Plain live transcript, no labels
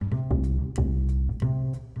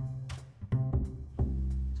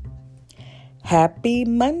Happy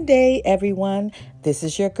Monday, everyone. This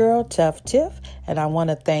is your girl, Tuff Tiff, and I want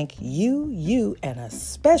to thank you, and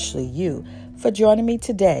especially you for joining me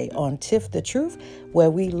today on Tiff the Truth, where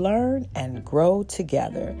we learn and grow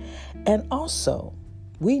together. And also,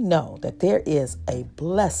 we know that there is a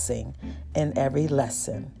blessing in every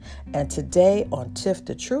lesson. And today on Tiff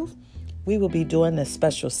the Truth, we will be doing this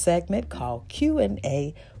special segment called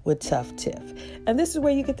Q&A with Tuff Tiff. And this is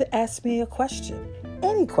where you get to ask me a question,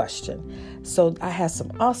 any question. So I have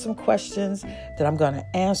some awesome questions that I'm going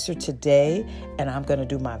to answer today, and I'm going to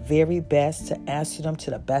do my very best to answer them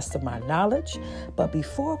to the best of my knowledge. But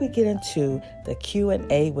before we get into the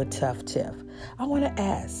Q&A with Tuff Tiff, I want to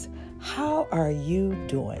ask, how are you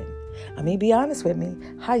doing? I mean, be honest with me.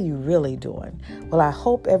 How you really doing? Well, I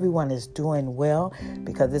hope everyone is doing well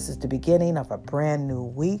because this is the beginning of a brand new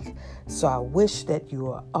week. So I wish that you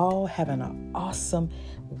are all having an awesome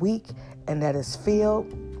week and that is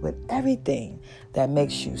filled with everything that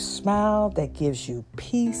makes you smile, that gives you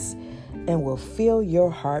peace, and will fill your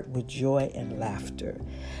heart with joy and laughter.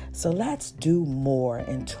 So let's do more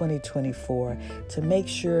in 2024 to make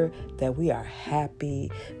sure that we are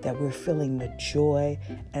happy, that we're feeling the joy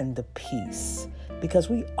and the peace, because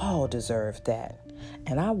we all deserve that.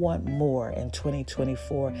 And I want more in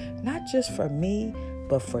 2024, not just for me,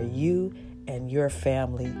 but for you and your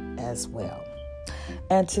family as well.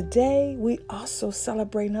 And today we also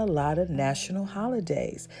celebrating a lot of national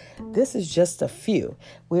holidays. This is just a few.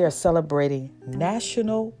 We are celebrating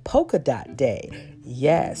National Polka Dot Day.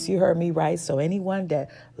 Yes, you heard me right. So anyone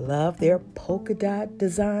that love their polka dot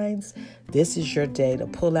designs, this is your day to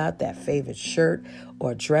pull out that favorite shirt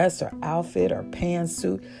or dress or outfit or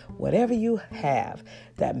pantsuit, whatever you have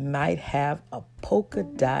that might have a polka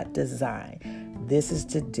dot design. This is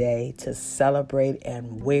the day to celebrate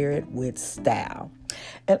and wear it with style.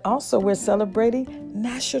 And also we're celebrating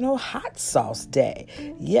National Hot Sauce Day.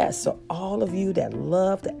 Yes, so all of you that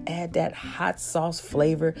love to add that hot sauce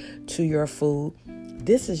flavor to your food,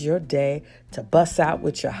 this is your day to bust out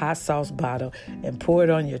with your hot sauce bottle and pour it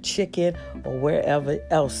on your chicken or wherever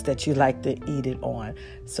else that you like to eat it on.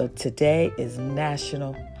 So today is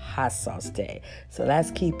National Hot Sauce Day. So let's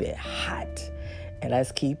keep it hot and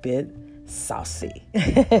let's keep it saucy.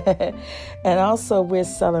 And also we're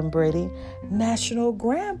celebrating National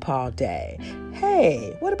Grandpa Day.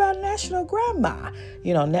 Hey, what about National Grandma?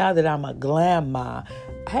 You know, now that I'm a grandma,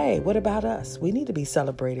 hey, what about us? We need to be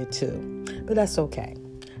celebrated too, but that's okay.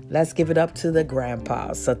 Let's give it up to the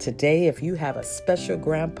grandpas. So today, if you have a special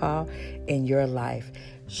grandpa in your life,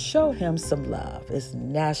 show him some love. It's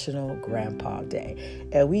National Grandpa Day.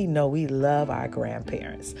 And we know we love our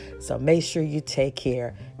grandparents. So make sure you take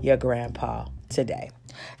care of your grandpa today.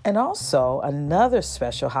 And also, another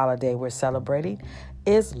special holiday we're celebrating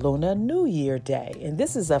is Lunar New Year Day. And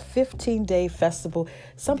this is a 15-day festival.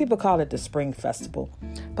 Some people call it the Spring Festival.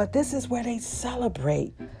 But this is where they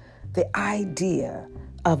celebrate the idea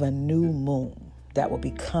of a new moon that will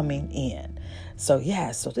be coming in. So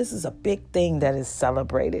this is a big thing that is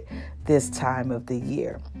celebrated this time of the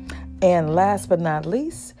year. And last but not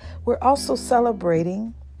least, we're also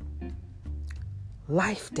celebrating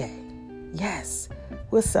Life Day. Yes,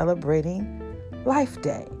 we're celebrating Life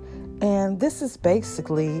Day. And this is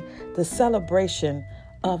basically the celebration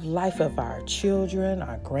of life of our children,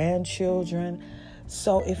 our grandchildren.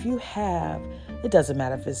 So if you have, it doesn't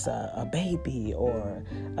matter if it's a baby or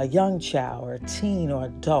a young child or a teen or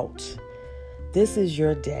adult, this is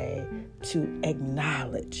your day to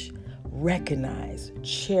acknowledge, recognize,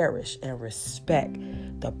 cherish, and respect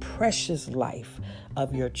the precious life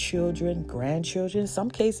of your children, grandchildren, in some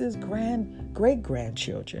cases,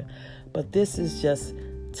 great-grandchildren. But this is just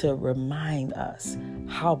to remind us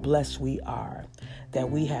how blessed we are that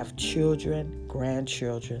we have children,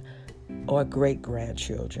 grandchildren, or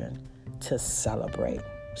great-grandchildren to celebrate.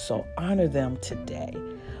 So honor them today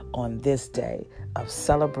on this day of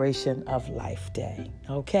celebration of Life Day.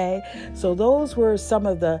 Okay? So those were some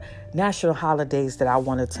of the national holidays that I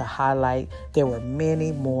wanted to highlight. There were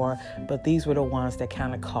many more, but these were the ones that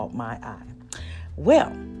kind of caught my eye.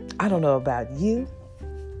 Well, I don't know about you,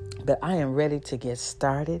 but I am ready to get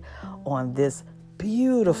started on this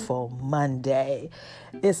beautiful Monday.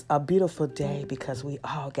 It's a beautiful day because we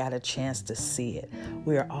all got a chance to see it.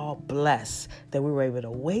 We are all blessed that we were able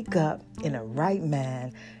to wake up in a right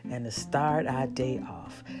mind and to start our day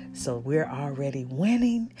off. So we're already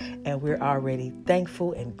winning and we're already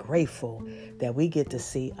thankful and grateful that we get to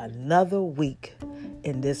see another week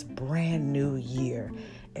in this brand new year,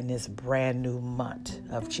 in this brand new month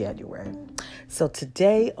of January. So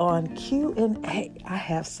today on Q&A, I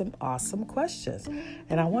have some awesome questions.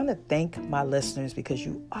 And I want to thank my listeners because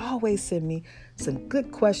you always send me some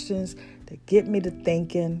good questions that get me to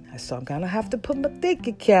thinking. So I'm going to have to put my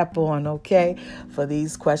thinking cap on, okay, for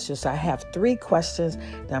these questions. So I have 3 questions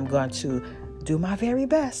that I'm going to do my very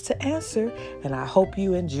best to answer, and I hope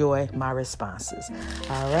you enjoy my responses.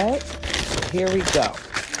 All right, so here we go.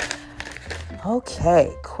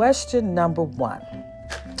 Okay, question number 1.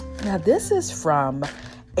 Now, this is from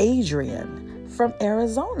Adrian from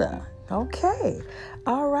Arizona. Okay,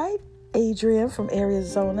 all right, Adrian from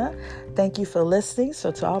Arizona. Thank you for listening.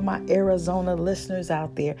 So to all my Arizona listeners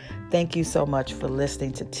out there, thank you so much for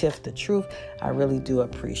listening to Tiff the Truth. I really do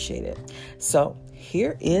appreciate it. So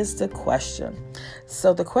here is the question.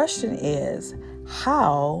 So the question is,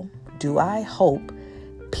 how do I hope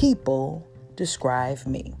people describe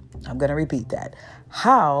me? I'm going to repeat that.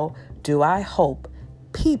 How do I hope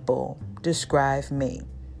people describe me?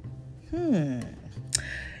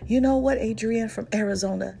 You know what, Adrian from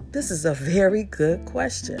Arizona? This is a very good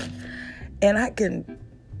question. And I can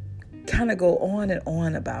kind of go on and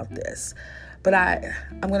on about this. But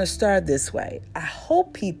I'm going to start this way. I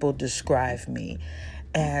hope people describe me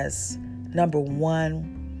as, number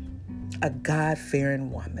 1, a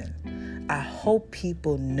God-fearing woman. I hope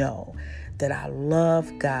people know that I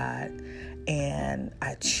love God and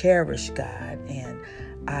I cherish God and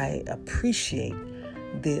I appreciate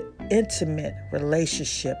the intimate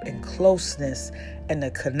relationship and closeness and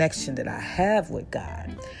the connection that I have with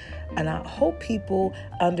God. And I hope people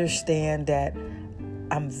understand that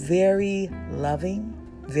I'm very loving,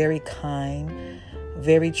 very kind,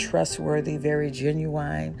 very trustworthy, very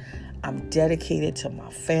genuine. I'm dedicated to my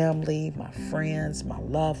family, my friends, my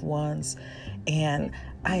loved ones, and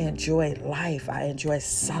I enjoy life. I enjoy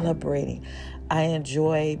celebrating. I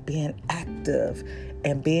enjoy being active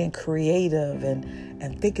and being creative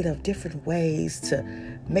and thinking of different ways to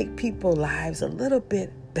make people's lives a little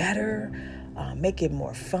bit better, make it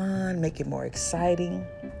more fun, make it more exciting.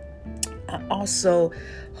 I also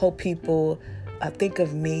hope people think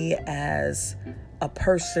of me as a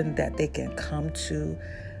person that they can come to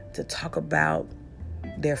talk about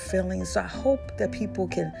their feelings. So I hope that people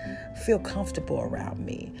can feel comfortable around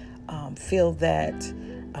me, feel that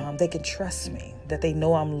they can trust me, that they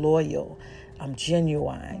know I'm loyal, I'm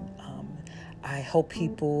genuine. I hope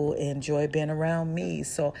people enjoy being around me.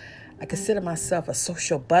 So I consider myself a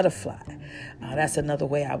social butterfly. That's another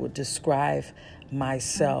way I would describe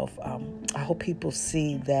myself. I hope people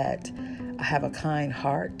see that I have a kind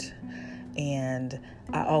heart and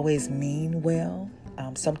I always mean well.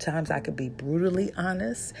 Sometimes I could be brutally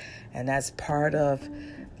honest, and that's part of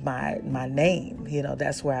my name. You know,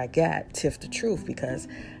 that's where I got Tiff the Truth, because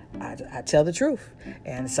I tell the truth.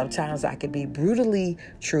 And sometimes I could be brutally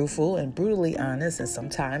truthful and brutally honest, and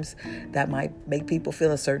sometimes that might make people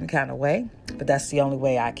feel a certain kind of way, but that's the only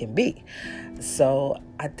way I can be. So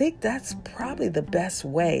I think that's probably the best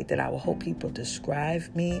way that I will hope people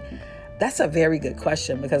describe me. That's a very good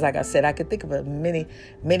question because, like I said, I could think of many,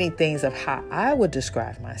 many things of how I would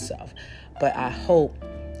describe myself. But I hope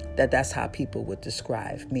that that's how people would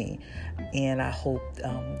describe me. And I hope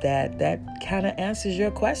that kind of answers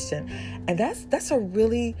your question. And that's a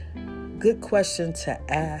really good question to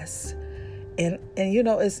ask. And you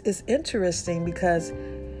know, it's interesting because,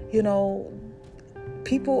 you know,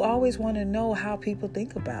 people always want to know how people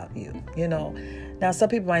think about you, you know. Now, some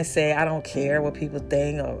people might say, I don't care what people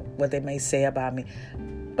think or what they may say about me.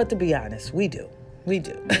 But to be honest, we do. We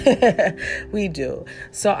do. We do.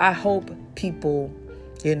 So I hope people,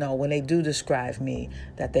 you know, when they do describe me,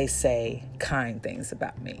 that they say kind things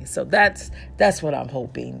about me. So that's what I'm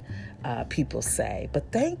hoping people say.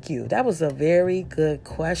 But thank you. That was a very good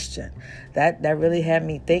question. That really had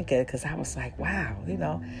me thinking, because I was like, wow, you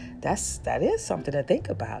know, that is something to think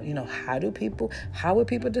about. You know, how would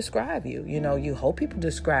people describe you? You know, you hope people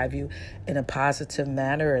describe you in a positive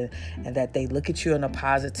manner and that they look at you in a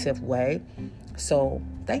positive way. So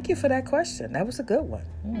thank you for that question. That was a good one.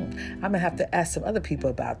 I'm gonna have to ask some other people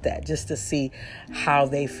about that just to see how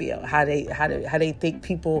they feel, how they think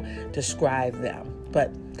people describe them.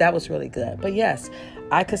 But that was really good. But yes,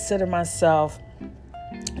 I consider myself,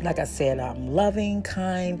 like I said, I'm loving,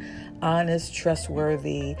 kind, honest,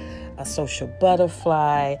 trustworthy, a social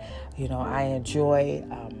butterfly. You know, I enjoy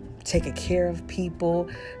taking care of people.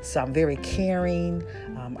 So I'm very caring.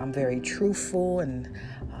 I'm very truthful, and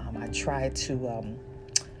I try to,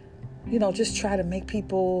 just try to make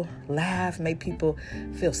people laugh, make people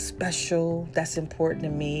feel special. That's important to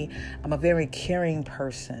me. I'm a very caring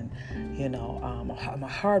person. You know, I'm a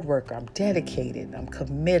hard worker. I'm dedicated. I'm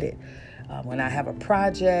committed. When I have a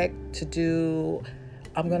project to do,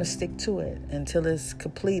 I'm going to stick to it until it's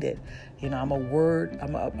completed. I'm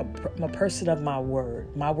a person of my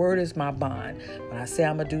word. My word is my bond. When I say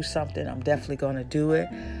I'm going to do something, I'm definitely going to do it.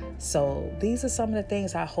 So these are some of the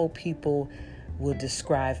things I hope people will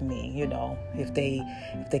describe me. If they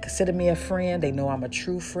consider me a friend, they know I'm a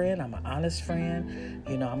true friend. I'm an honest friend.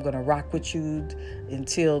 I'm going to rock with you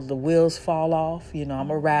until the wheels fall off.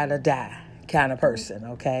 I'm a ride or die kind of person,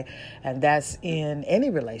 okay? And that's in any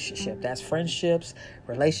relationship. That's friendships,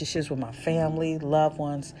 relationships with my family, loved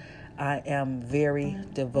ones. I am very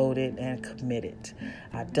devoted and committed.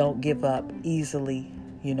 I don't give up easily,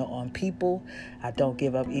 on people. I don't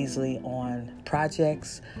give up easily on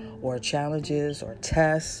projects or challenges or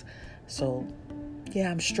tests. So,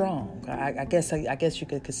 yeah, I'm strong. I guess you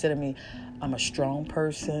could consider me, I'm a strong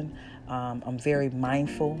person. I'm very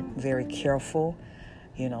mindful, very careful.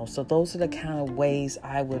 So those are the kind of ways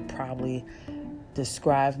I would probably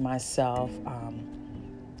describe myself.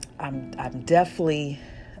 I'm definitely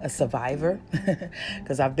a survivor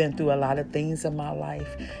because I've been through a lot of things in my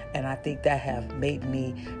life, and I think that have made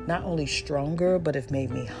me not only stronger, but it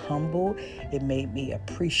made me humble. It made me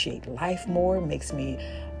appreciate life more. It makes me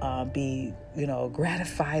be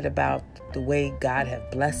gratified about the way God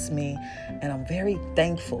have blessed me, and I'm very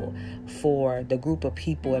thankful for the group of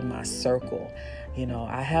people in my circle.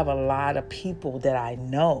 I have a lot of people that I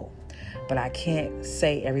know, but I can't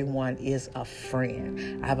say everyone is a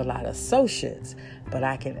friend. I have a lot of associates, but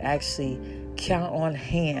I can actually count on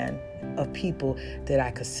hand of people that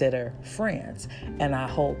I consider friends. And I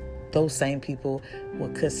hope those same people will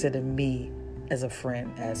consider me as a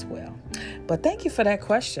friend as well. But thank you for that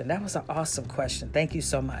question. That was an awesome question. Thank you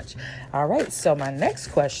so much. All right, so my next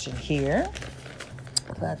question here,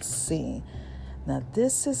 let's see. Now,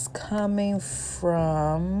 this is coming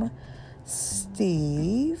from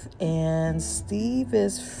Steve, and Steve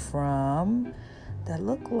is from, that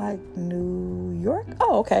look like New York.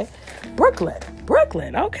 Oh, okay.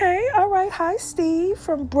 Brooklyn. Okay. All right. Hi, Steve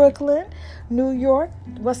from Brooklyn, New York.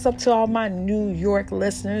 What's up to all my New York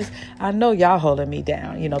listeners? I know y'all holding me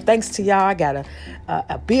down. Thanks to y'all, I got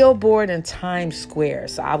a billboard in Times Square.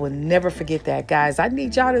 So I will never forget that, guys. I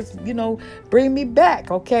need y'all to, bring me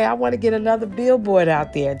back. Okay. I want to get another billboard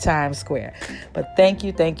out there in Times Square. But thank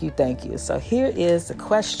you. So here is the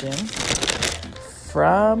question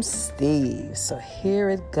from Steve. So here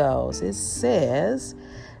it goes. It says,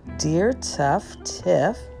 "Dear Tuff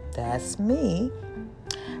Tiff," that's me.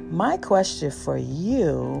 "My question for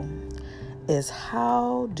you is,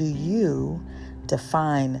 how do you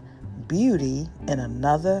define beauty in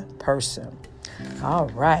another person?" All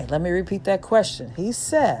right, let me repeat that question. He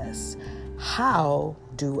says, how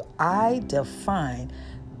do I define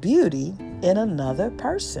beauty in another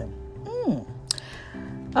person?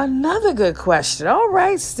 Another good question. All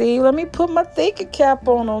right, Steve, let me put my thinking cap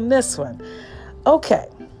on this one. Okay,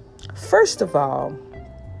 first of all,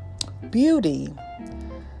 beauty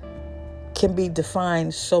can be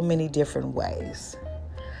defined so many different ways.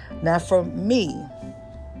 Now, for me,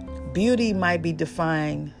 beauty might be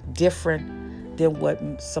defined different than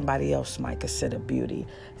what somebody else might consider beauty.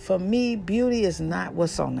 For me, beauty is not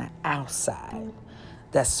what's on the outside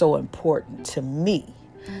that's so important to me.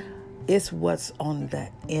 It's what's on the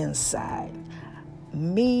inside.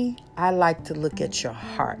 Me, I like to look at your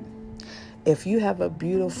heart. If you have a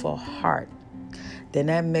beautiful heart, then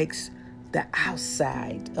that makes the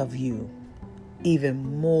outside of you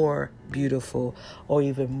even more beautiful or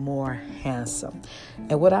even more handsome.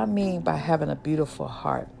 And what I mean by having a beautiful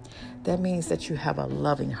heart, that means that you have a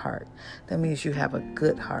loving heart. That means you have a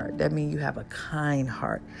good heart. That means you have a kind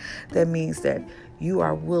heart. That means that you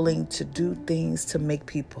are willing to do things to make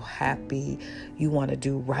people happy. You want to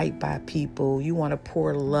do right by people. You want to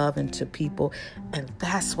pour love into people. And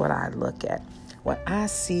that's what I look at. When I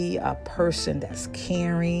see a person that's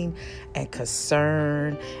caring and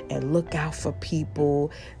concerned and look out for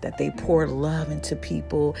people, that they pour love into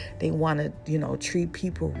people, they want to, treat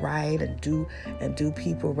people right and do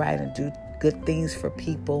people right and do good things for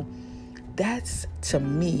people. That's, to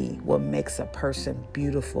me, what makes a person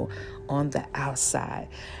beautiful on the outside.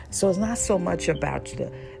 So it's not so much about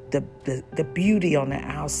the beauty on the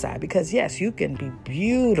outside, because yes, you can be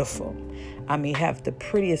beautiful. Have the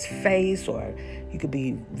prettiest face, or you could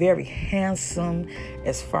be very handsome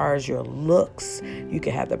as far as your looks. You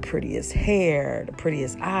can have the prettiest hair, the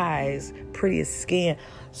prettiest eyes, prettiest skin.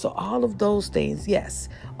 So all of those things, yes,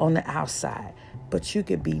 on the outside, but you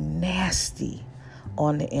could be nasty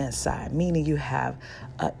on the inside, meaning you have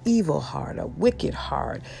an evil heart, a wicked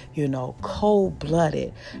heart,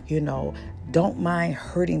 cold-blooded, don't mind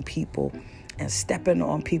hurting people and stepping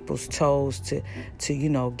on people's toes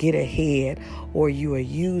to get ahead, or you're a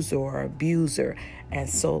user or abuser. And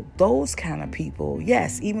so those kind of people,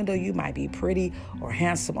 yes, even though you might be pretty or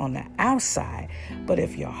handsome on the outside, but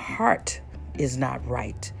if your heart is not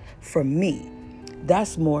right, for me,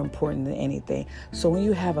 that's more important than anything. So when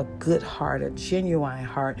you have a good heart, a genuine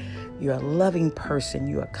heart, you're a loving person,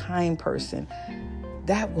 you're a kind person,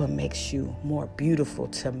 that what makes you more beautiful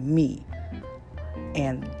to me.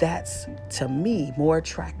 And that's, to me, more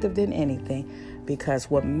attractive than anything, because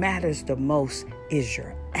what matters the most is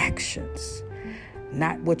your actions,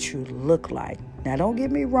 not what you look like. Now, don't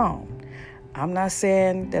get me wrong. I'm not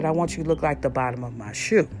saying that I want you to look like the bottom of my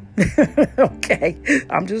shoe. Okay?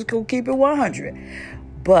 I'm just going to keep it 100.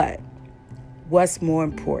 But what's more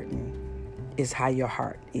important is how your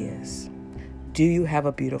heart is. Do you have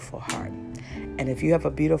a beautiful heart? And if you have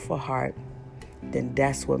a beautiful heart, then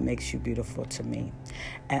that's what makes you beautiful to me.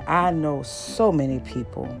 And I know so many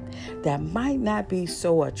people that might not be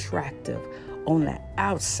so attractive on the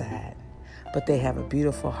outside, but they have a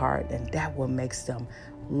beautiful heart, and that what makes them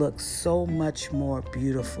look so much more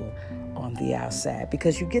beautiful on the outside,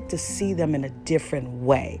 because you get to see them in a different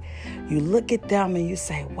way. You look at them and you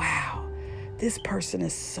say, wow, this person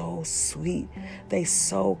is so sweet. They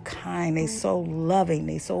so kind. They so loving.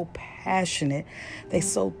 They so passionate. They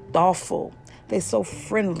so thoughtful. They so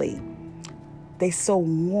friendly. They so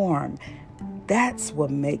warm. That's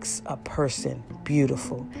what makes a person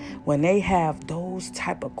beautiful. When they have those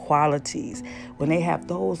type of qualities, when they have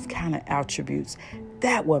those kind of attributes,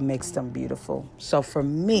 that what makes them beautiful. So for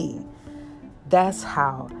me, that's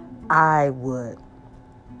how I would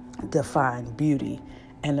define beauty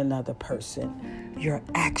in another person. Your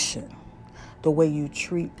action, the way you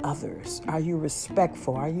treat others. Are you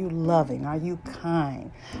respectful? Are you loving? Are you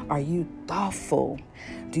kind? Are you thoughtful?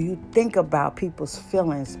 Do you think about people's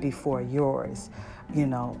feelings before yours?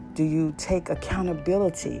 Do you take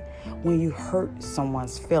accountability when you hurt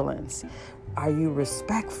someone's feelings? Are you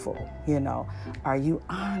respectful? Are you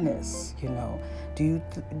honest? Do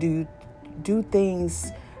you do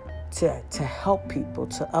things to help people,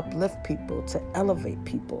 to uplift people, to elevate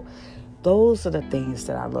people? Those are the things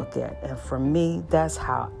that I look at. And for me, that's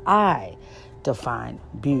how I define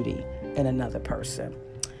beauty in another person.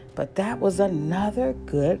 But that was another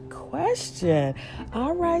good question.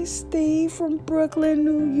 All right, Steve from Brooklyn,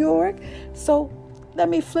 New York. So let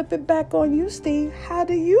me flip it back on you, Steve. How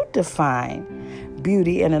do you define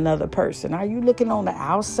beauty in another person? Are you looking on the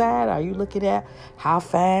outside? Are you looking at how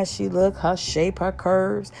fast she looks, her shape, her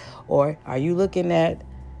curves? Or are you looking at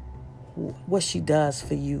what she does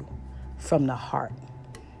for you from the heart?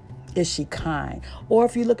 Is she kind? Or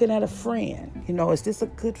if you're looking at a friend, is this a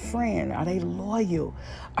good friend? Are they loyal?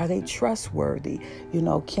 Are they trustworthy?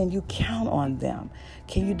 Can you count on them?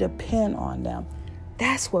 Can you depend on them?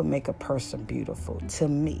 That's what make a person beautiful to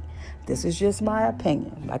me. This is just my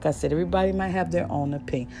opinion. Like I said, everybody might have their own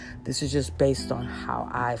opinion. This is just based on how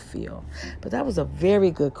I feel. But that was a very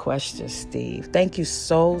good question, Steve. Thank you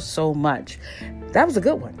so, so much. That was a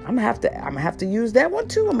good one. I'm gonna have to use that one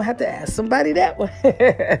too. I'm gonna have to ask somebody that one.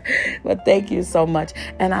 But thank you so much.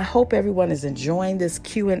 And I hope everyone is enjoying this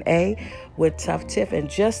Q&A with Tuff Tiff. And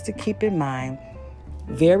just to keep in mind,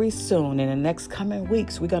 very soon, in the next coming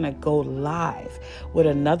weeks, we're going to go live with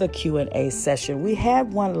another Q&A session. We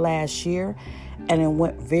had one last year, and it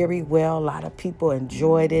went very well. A lot of people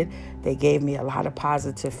enjoyed it. They gave me a lot of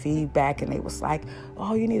positive feedback, and they was like,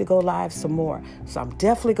 oh, you need to go live some more. So I'm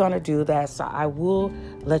definitely going to do that. So I will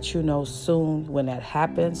let you know soon when that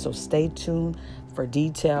happens. So stay tuned for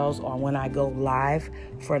details on when I go live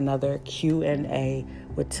for another Q&A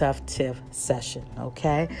with Tuff Tiff session,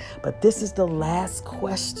 okay? But this is the last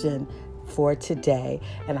question for today,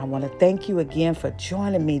 and I want to thank you again for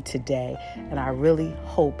joining me today, and I really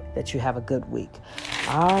hope that you have a good week.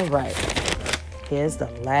 All right, here's the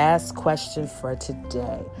last question for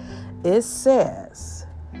today. It says,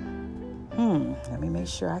 let me make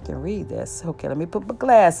sure I can read this. Okay, let me put my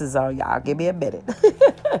glasses on, y'all. Give me a minute.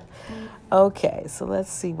 Okay, so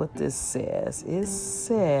let's see what this says. It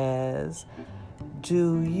says,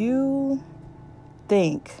 do you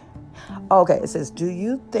think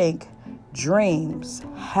dreams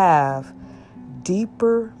have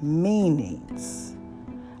deeper meanings?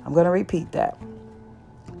 I'm going to repeat that.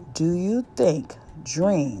 Do you think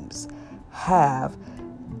dreams have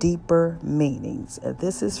deeper meanings? And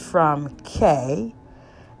this is from Kay,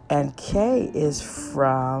 and Kay is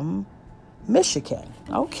from Michigan.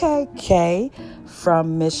 Okay, Kay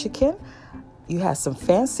from Michigan. You have some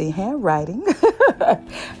fancy handwriting. I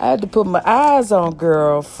had to put my eyes on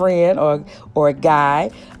girlfriend or a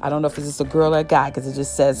guy. I don't know if it's just a girl or a guy because it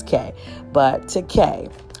just says K. But to K.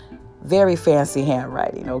 Very fancy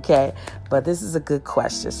handwriting, okay? But this is a good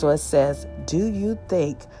question. So it says, do you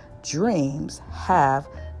think dreams have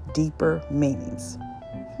deeper meanings?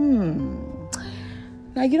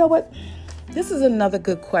 Now, you know what? This is another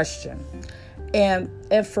good question. And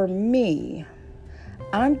for me,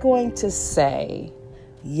 I'm going to say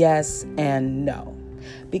yes and no.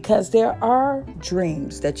 Because there are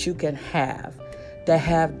dreams that you can have that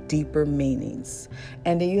have deeper meanings.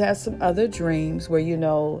 And then you have some other dreams where,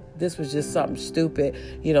 this was just something stupid.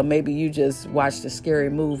 Maybe you just watched a scary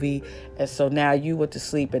movie. And so now you went to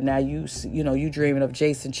sleep and now you dreaming of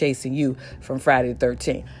Jason chasing you from Friday the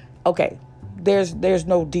 13th. Okay. There's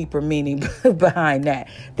no deeper meaning behind that.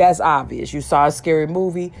 That's obvious. You saw a scary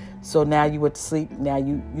movie, so now you went to sleep. Now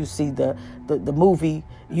you see the movie.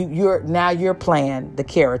 You're playing the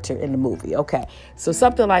character in the movie. Okay, so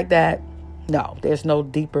something like that. No, there's no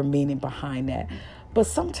deeper meaning behind that. But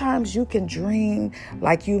sometimes you can dream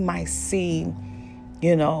like you might see,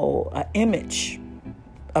 an image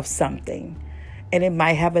of something, and it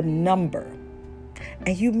might have a number,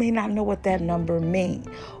 and you may not know what that number means.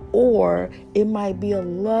 Or it might be a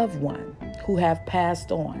loved one who have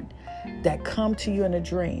passed on that come to you in a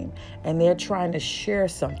dream and they're trying to share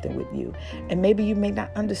something with you. And maybe you may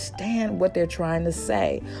not understand what they're trying to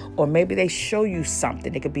say. Or maybe they show you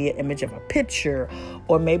something. It could be an image of a picture.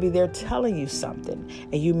 Or maybe they're telling you something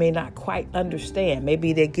and you may not quite understand.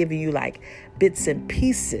 Maybe they're giving you like bits and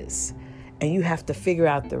pieces and you have to figure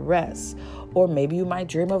out the rest. Or maybe you might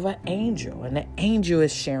dream of an angel and the angel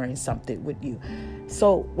is sharing something with you.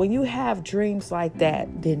 So when you have dreams like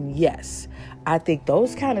that, then yes, I think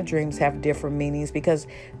those kind of dreams have different meanings because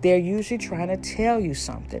they're usually trying to tell you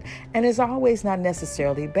something. And it's always not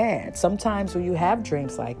necessarily bad. Sometimes when you have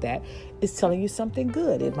dreams like that, it's telling you something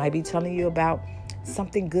good. It might be telling you about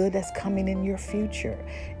something good that's coming in your future.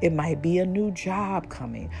 It might be a new job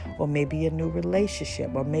coming, or maybe a new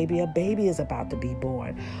relationship, or maybe a baby is about to be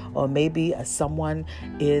born, or maybe someone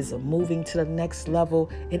is moving to the next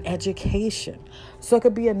level in education. So it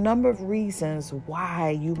could be a number of reasons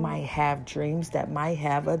why you might have dreams that might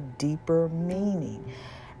have a deeper meaning.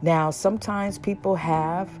 Now, sometimes people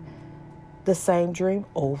have the same dream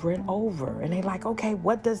over and over, and they're like, okay,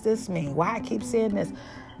 what does this mean? Why I keep seeing this?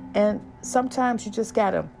 And sometimes you just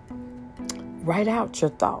gotta write out your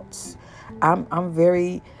thoughts. I'm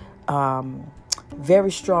very,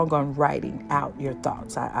 very strong on writing out your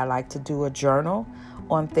thoughts. I like to do a journal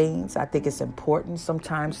on things. I think it's important.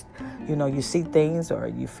 Sometimes, you see things or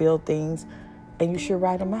you feel things, and you should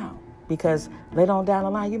write them out because later on down the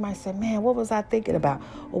line, you might say, "Man, what was I thinking about?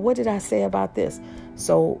 Or what did I say about this?"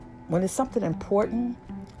 So when it's something important,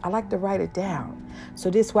 I like to write it down. So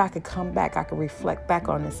this way I could come back, I could reflect back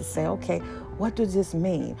on this and say, okay, what does this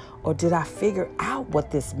mean? Or did I figure out what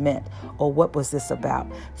this meant? Or what was this about?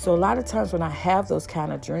 So a lot of times when I have those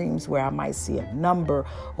kind of dreams where I might see a number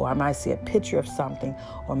or I might see a picture of something,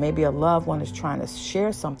 or maybe a loved one is trying to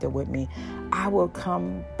share something with me, I will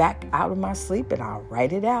come back out of my sleep and I'll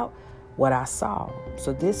write it out, what I saw.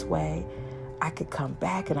 So this way, I could come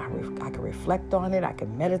back and I could reflect on it. I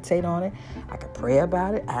could meditate on it. I could pray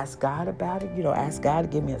about it, ask God about it, ask God to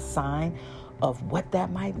give me a sign of what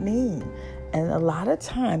that might mean. And a lot of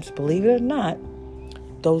times, believe it or not,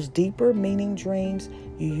 those deeper meaning dreams,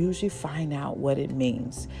 you usually find out what it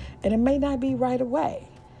means. And it may not be right away,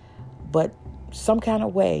 but some kind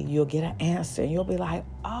of way you'll get an answer and you'll be like,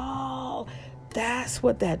 oh, that's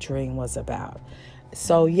what that dream was about.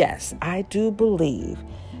 So yes, I do believe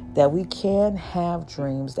that we can have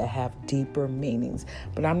dreams that have deeper meanings.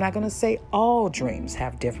 But I'm not going to say all dreams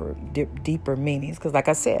have deeper meanings. Because like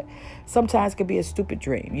I said, sometimes it could be a stupid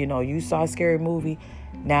dream. You saw a scary movie.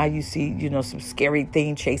 Now you see, some scary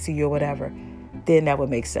thing chasing you or whatever. Then that would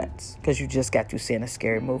make sense because you just got through seeing a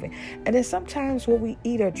scary movie. And then sometimes when we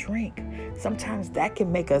eat or drink, sometimes that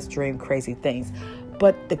can make us dream crazy things.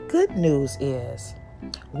 But the good news is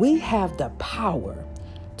we have the power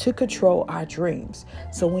to control our dreams.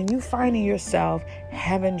 So when you finding yourself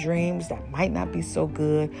having dreams that might not be so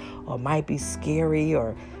good or might be scary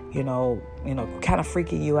or, kind of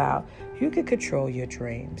freaking you out, you can control your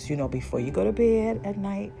dreams. Before you go to bed at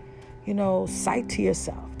night, cite to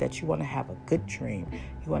yourself that you want to have a good dream.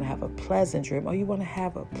 You want to have a pleasant dream, or you want to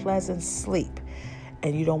have a pleasant sleep.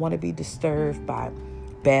 And you don't want to be disturbed by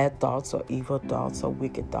bad thoughts or evil thoughts or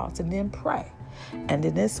wicked thoughts. And then pray. And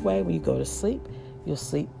in this way, when you go to sleep, you'll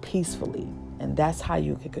sleep peacefully And that's how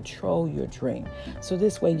you can control your dream. So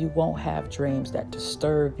this way you won't have dreams that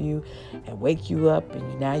disturb you and wake you up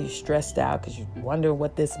and now you're stressed out because you're wondering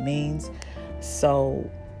what this means. So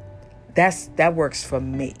that works for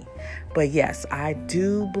me. But yes, I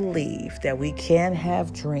do believe that we can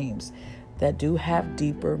have dreams that do have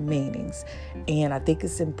deeper meanings. And I think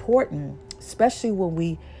it's important, especially when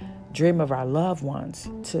we dream of our loved ones,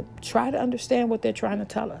 to try to understand what they're trying to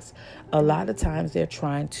tell us. A lot of times they're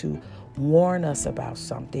trying to warn us about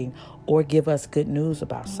something or give us good news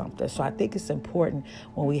about something. So I think it's important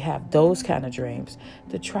when we have those kind of dreams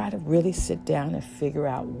to try to really sit down and figure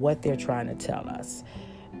out what they're trying to tell us.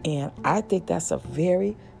 And I think that's a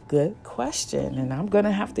very good question. And I'm going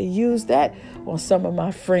to have to use that on some of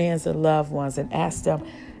my friends and loved ones and ask them,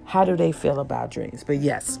 how do they feel about dreams? But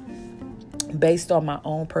yes, based on my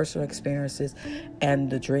own personal experiences and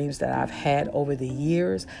the dreams that I've had over the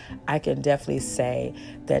years, I can definitely say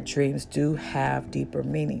that dreams do have deeper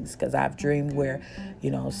meanings, because I've dreamed where,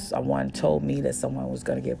 someone told me that someone was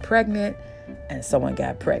going to get pregnant and someone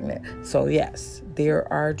got pregnant. So yes,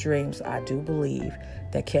 there are dreams, I do believe,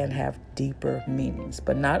 that can have deeper meanings,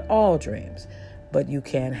 but not all dreams, but you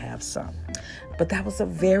can have some. But that was a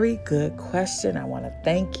very good question. I want to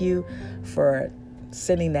thank you for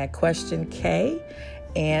sending that question, Kay.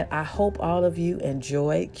 And I hope all of you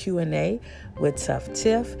enjoyed Q&A with Tuff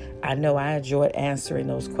Tiff. I know I enjoyed answering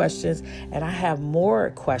those questions, and I have more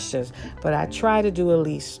questions, but I try to do at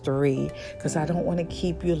least 3 because I don't want to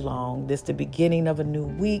keep you long. This is the beginning of a new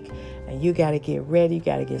week, and you got to get ready. You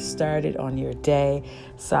got to get started on your day.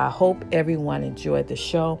 So I hope everyone enjoyed the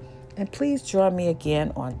show, and please join me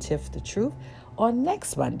again on Tiff the Truth on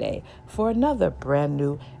next Monday for another brand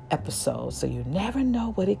new episode. So you never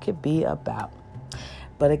know what it could be about.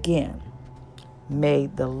 But again, may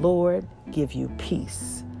the Lord give you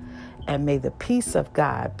peace, and may the peace of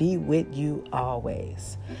God be with you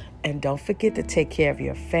always. And don't forget to take care of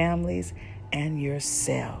your families and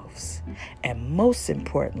yourselves. And most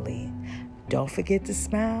importantly, don't forget to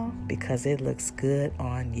smile, because it looks good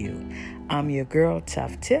on you. I'm your girl,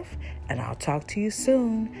 Tuff Tiff, and I'll talk to you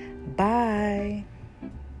soon. Bye.